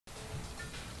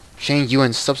Change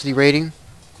UN subsidy rating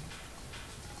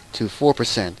to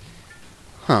 4%.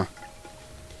 Huh.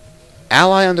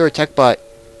 Ally under attack by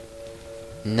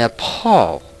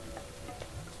Nepal.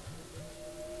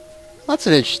 That's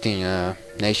an interesting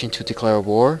nation to declare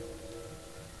war.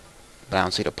 But I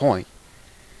don't see the point.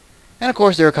 And of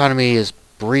course their economy is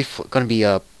going to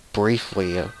be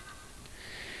briefly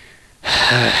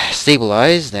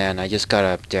stabilized. And I just got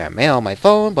a damn mail on my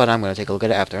phone, but I'm going to take a look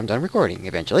at it after I'm done recording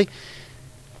eventually.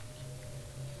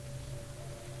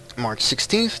 March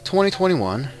 16th,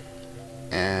 2021.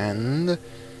 And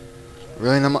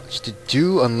really not much to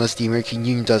do unless the American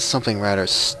Union does something rather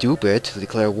stupid to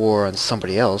declare war on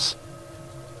somebody else.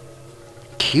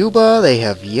 Cuba, they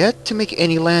have yet to make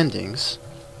any landings.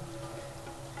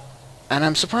 And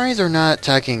I'm surprised they're not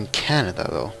attacking Canada,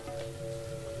 though.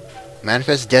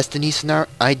 Manifest Destiny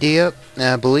idea,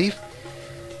 belief?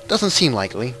 Doesn't seem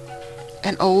likely.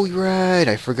 And oh, right,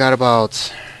 I forgot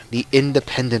about the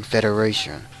Independent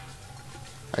Federation.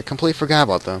 I completely forgot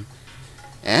about them.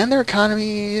 And their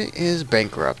economy is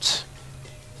bankrupt.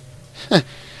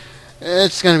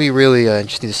 It's going to be really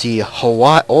interesting to see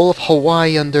all of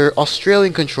Hawaii under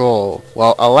Australian control,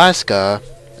 while Alaska,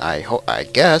 I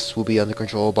guess, will be under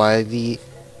control by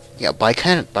by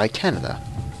Canada.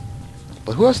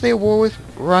 But who else are they at war with?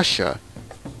 Russia.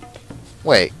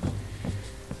 Wait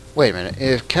a minute.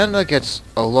 If Canada gets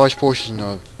a large portion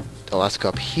of Alaska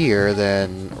up here,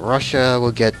 then Russia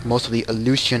will get most of the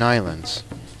Aleutian Islands.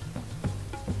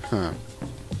 Huh.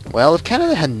 Well, if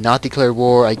Canada had not declared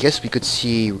war, I guess we could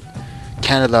see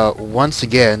Canada once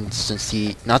again,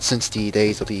 not since the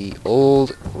days of the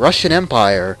old Russian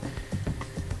Empire,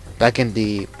 back in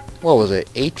the, what was it,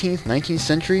 18th, 19th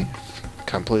century?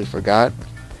 Completely forgot.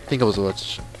 I think I was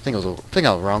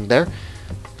wrong there.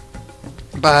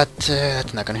 But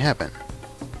that's not gonna happen.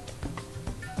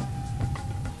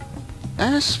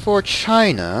 As for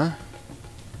China,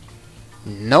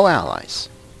 no allies.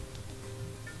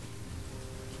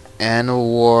 And a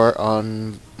war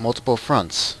on multiple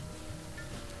fronts.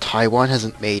 Taiwan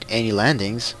hasn't made any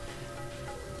landings.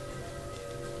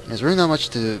 There's really not much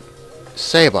to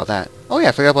say about that. Oh yeah,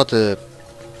 I forgot about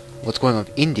what's going on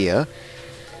with India.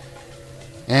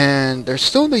 And they're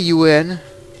still in the UN.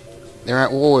 They're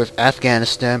at war with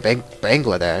Afghanistan,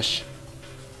 Bangladesh.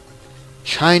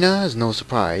 China is no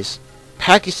surprise.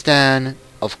 Pakistan,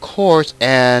 of course,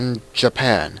 and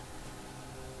Japan.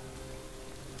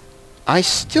 I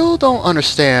still don't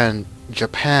understand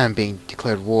Japan being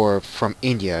declared war from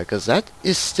India, because that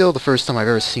is still the first time I've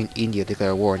ever seen India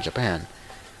declare war on Japan.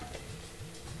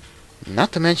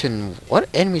 Not to mention, what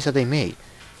enemies have they made?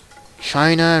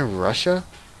 China and Russia?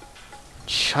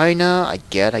 China, I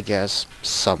guess,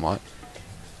 somewhat.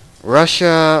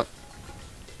 Russia,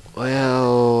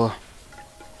 well,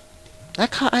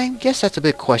 I guess that's a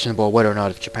bit questionable whether or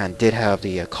not if Japan did have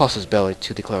the casus belli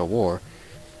to declare war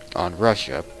on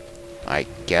Russia. I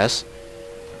guess.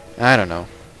 I don't know.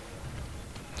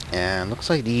 And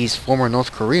looks like these former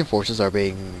North Korean forces are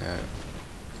being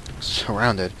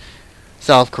surrounded.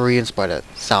 South Koreans by the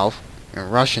south,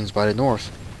 and Russians by the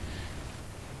north.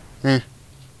 Nothing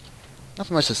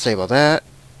much to say about that.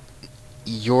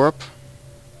 Europe.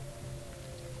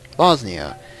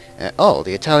 Bosnia. Oh,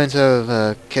 the Italians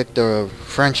have kicked the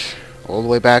French all the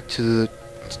way back to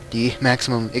the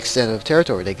maximum extent of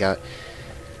territory they got.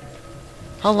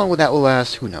 How long that will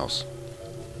last, who knows.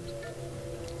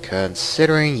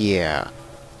 Considering, yeah,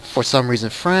 for some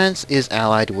reason France is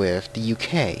allied with the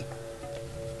UK.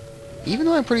 Even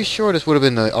though I'm pretty sure this would have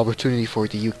been the opportunity for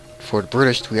the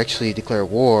British to actually declare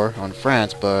war on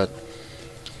France, but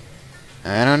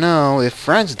I don't know. If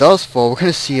France does fall, we're going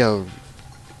to see a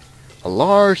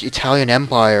large Italian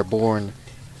empire born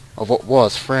of what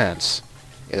was France.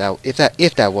 If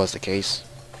that was the case.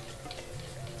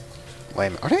 Wait a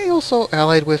minute, are they also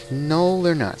allied with? No,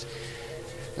 they're not.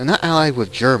 They're not allied with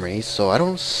Germany, so I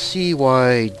don't see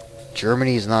why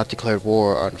Germany has not declared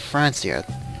war on France yet.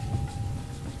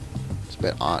 It's a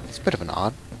bit odd. It's a bit of an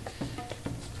odd.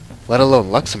 Let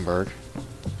alone Luxembourg.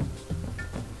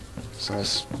 So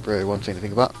that's really one thing to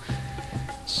think about.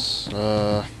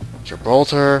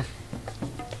 Gibraltar.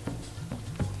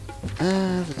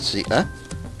 Let's see.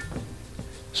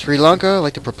 Sri Lanka, I'd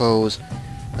like to propose.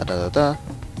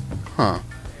 Huh.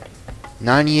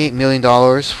 $98 million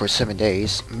for 7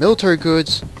 days. Military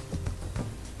goods.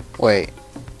 Wait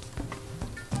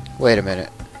a minute.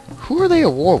 Who are they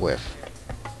at war with?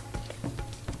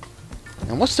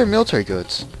 And what's their military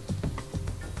goods?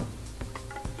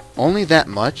 Only that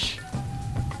much?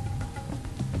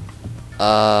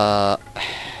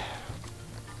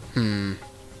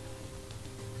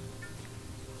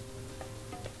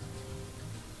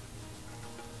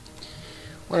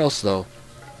 What else, though?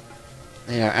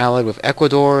 They are allied with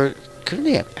Ecuador. Couldn't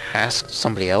they have asked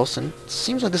somebody else? And it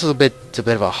seems like this is a bit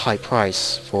of a high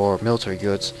price for military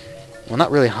goods. Well, not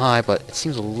really high, but it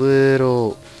seems a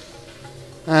little...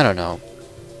 I don't know.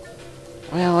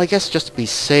 Well, I guess just to be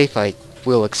safe, I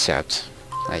will accept.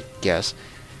 I guess.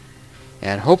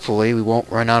 And hopefully we won't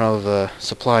run out of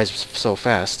supplies so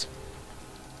fast.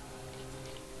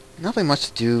 Nothing much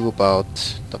to do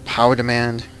about the power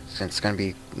demand, since it's going to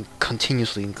be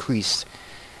continuously increased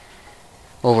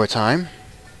over time.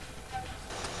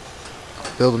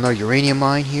 I'll build another uranium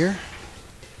mine here.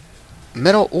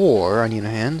 Metal ore, on the other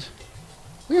hand,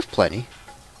 we have plenty.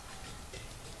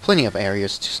 Plenty of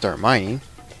areas to start mining.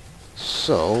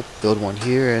 So, build one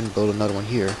here and build another one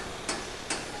here.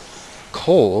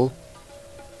 Coal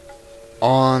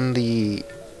on the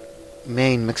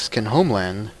main Mexican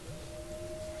homeland.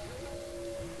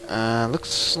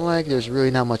 Looks like there's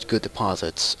really not much good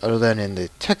deposits other than in the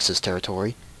Texas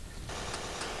territory.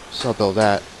 So I'll build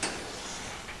that.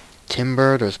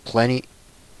 Timber, there's plenty.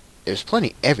 There's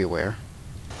plenty everywhere.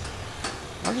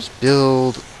 I'll just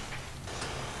build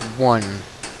one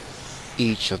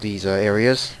each of these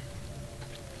areas.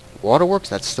 Waterworks,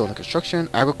 that's still in construction.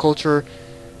 Agriculture,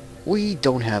 we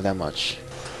don't have that much.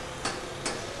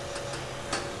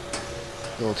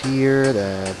 Build here,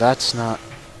 that's not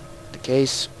the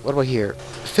case. What about here?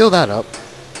 Fill that up.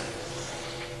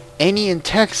 Any in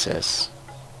Texas?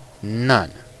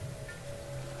 None.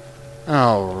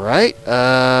 Alright,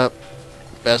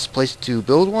 best place to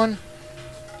build one?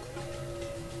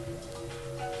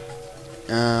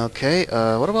 Okay,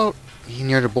 what about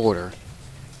near the border?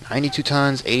 92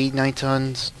 tons, 89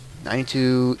 tons,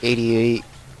 92, 88,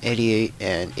 88,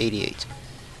 and 88.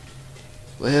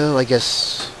 Well, I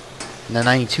guess the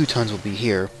 92 tons will be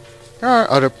here. There are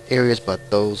other areas,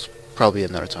 but those probably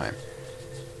another time.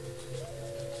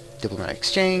 Diplomatic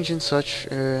exchange and such,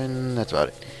 and that's about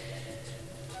it.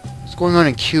 What's going on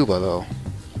in Cuba, though?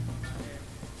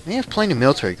 They have plenty of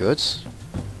military goods.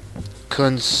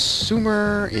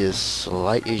 Consumer is a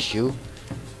slight issue.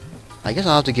 I guess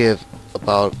I'll have to give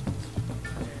about,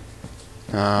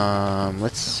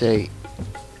 let's say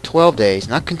 12 days,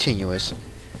 not continuous.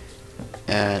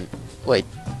 And, wait,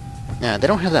 nah, they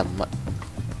don't have that much.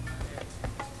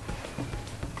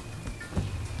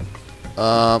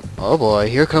 Oh boy,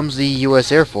 here comes the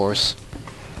U.S. Air Force.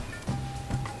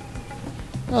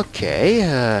 Okay,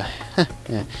 yeah.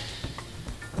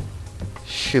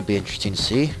 Should be interesting to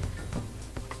see.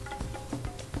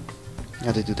 I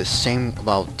have to do the same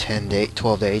about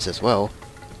 12 days as well.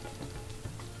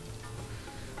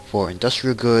 For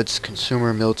industrial goods,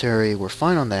 consumer, military, we're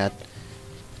fine on that.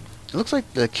 It looks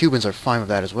like the Cubans are fine with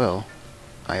that as well.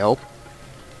 I hope.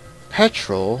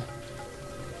 Petrol.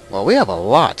 Well, we have a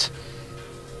lot.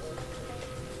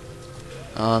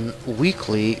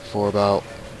 Weekly for about...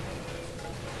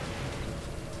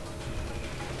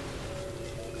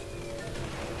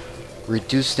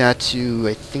 reduce that to,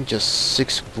 I think, just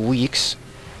 6 weeks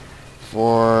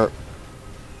for,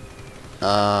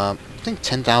 I think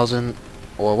 10,000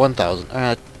 or 1,000.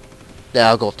 Yeah,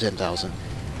 I'll go up to 10,000.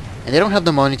 And they don't have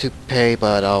the money to pay,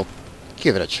 but I'll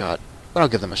give it a shot. But I'll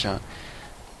give them a shot.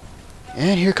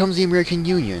 And here comes the American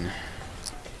Union.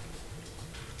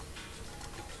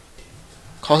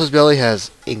 Casus belli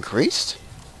has increased.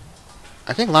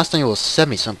 I think last time it was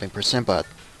 70-something%, but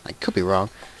I could be wrong.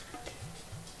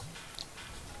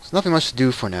 There's nothing much to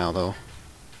do for now, though.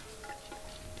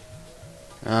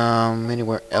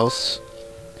 Anywhere else?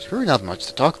 There's really not much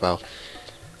to talk about.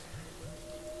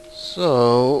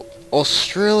 So,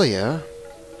 Australia,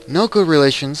 no good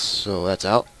relations, so that's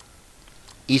out.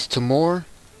 East Timor,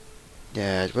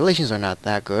 yeah, relations are not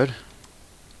that good.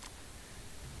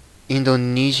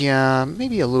 Indonesia,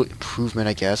 maybe a little improvement,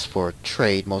 I guess, for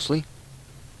trade, mostly.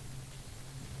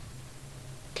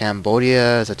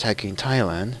 Cambodia is attacking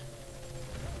Thailand.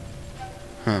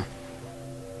 Huh.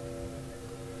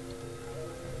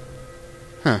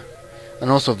 And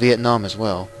also Vietnam as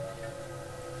well.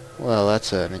 Well,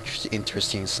 that's an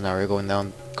interesting scenario going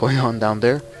on down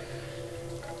there.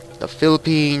 The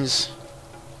Philippines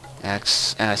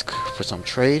ask for some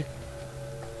trade.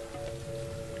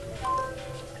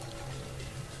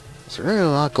 There's really a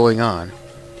lot going on.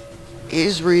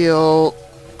 Israel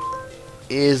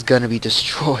is gonna be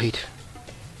destroyed.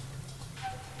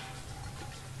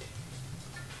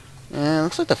 And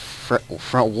looks like the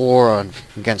front war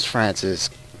against France is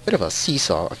a bit of a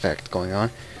seesaw effect going on.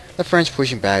 The French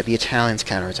pushing back, the Italians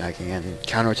counterattacking, and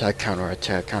counterattack,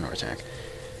 counterattack, counterattack.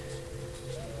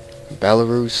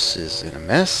 Belarus is in a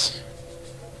mess.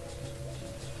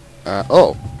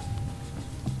 Oh.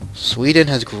 Sweden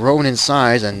has grown in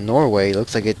size, and Norway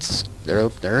looks like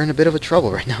they're in a bit of a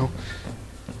trouble right now.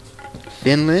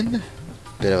 Finland,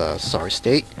 bit of a sorry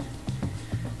state.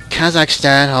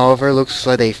 Kazakhstan, however, looks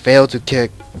like they failed to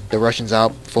kick the Russians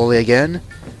out fully again.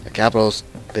 The capital's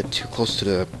a bit too close to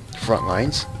the front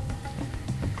lines.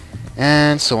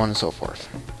 And so on and so forth.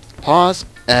 Pause.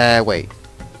 Wait.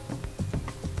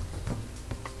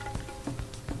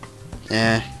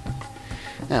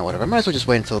 Whatever. I might as well just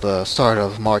wait until the start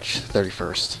of March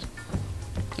 31st.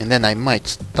 And then I might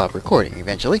stop recording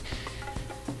eventually.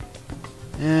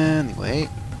 Anyway.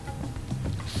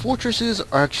 Fortresses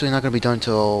are actually not going to be done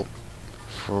until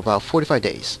for about 45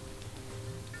 days.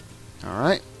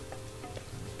 Alright.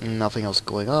 Nothing else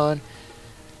going on.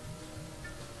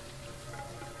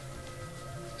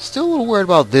 Still a little worried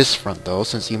about this front though,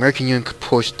 since the American Union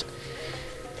pushed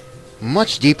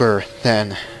much deeper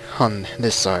than on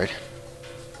this side.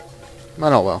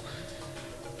 But oh well.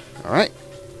 Alright.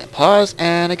 Pause,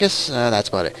 and I guess that's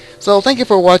about it. So thank you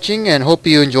for watching, and hope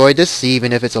you enjoyed this,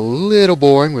 even if it's a little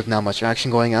boring with not much action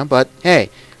going on. But hey,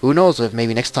 who knows if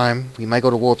maybe next time we might go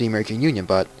to war with the American Union.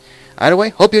 But either way,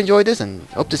 hope you enjoyed this, and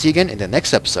hope to see you again in the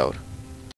next episode.